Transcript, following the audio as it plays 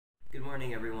Good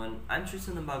morning, everyone. I'm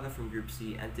Tristan Lambaga from Group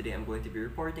C, and today I'm going to be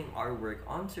reporting our work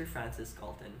on Sir Francis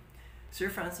Galton. Sir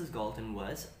Francis Galton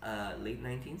was a late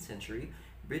 19th century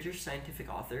British scientific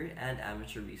author and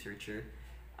amateur researcher.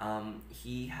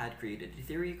 He had created a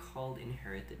theory called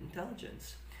inherited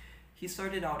intelligence. He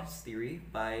started out his theory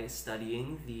by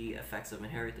studying the effects of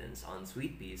inheritance on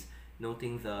sweet peas,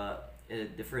 noting the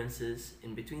differences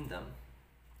in between them.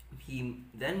 He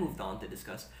then moved on to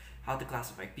discuss how to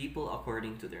classify people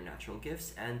according to their natural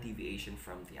gifts and deviation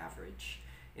from the average.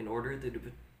 In order to,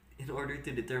 in order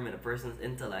to determine a person's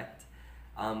intellect,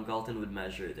 Galton would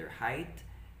measure their height,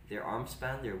 their arm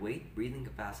span, their weight, breathing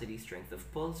capacity, strength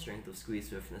of pull, strength of squeeze,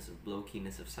 swiftness of blow,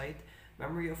 keenness of sight,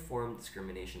 memory of form,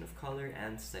 discrimination of color,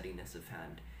 and steadiness of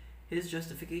hand. His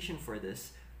justification for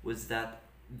this was that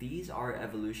these are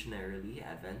evolutionarily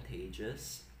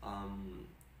advantageous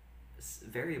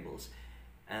variables,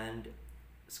 and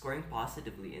scoring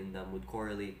positively in them would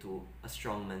correlate to a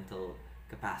strong mental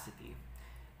capacity.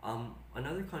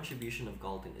 Another contribution of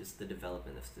Galton is the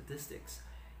development of statistics.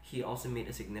 He also made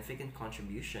a significant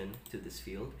contribution to this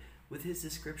field with his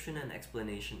description and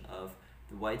explanation of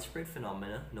the widespread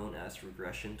phenomena known as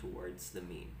regression towards the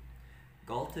mean.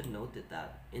 Galton noted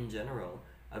that, in general,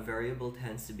 a variable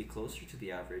tends to be closer to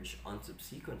the average on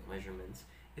subsequent measurements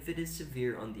if it is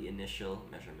severe on the initial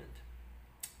measurement.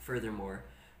 Furthermore,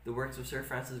 the works of Sir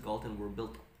Francis Galton were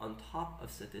built on top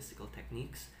of statistical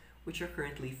techniques, which are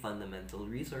currently fundamental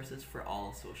resources for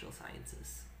all social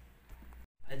sciences.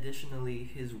 Additionally,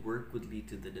 his work would lead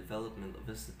to the development of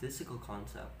a statistical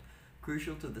concept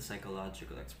crucial to the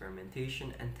psychological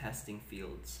experimentation and testing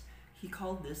fields. He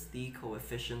called this the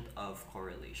coefficient of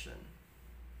correlation.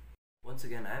 Once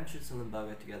again, I'm Tristan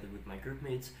Lambaga together with my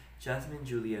groupmates Jasmine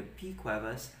Julia P.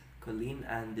 Cuevas, Colleen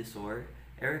Ann Disor,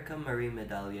 Erica Marie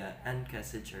Medaglia, and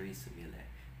Kessa Jerry Sumile,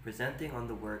 presenting on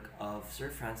the work of Sir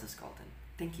Francis Galton.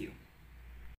 Thank you.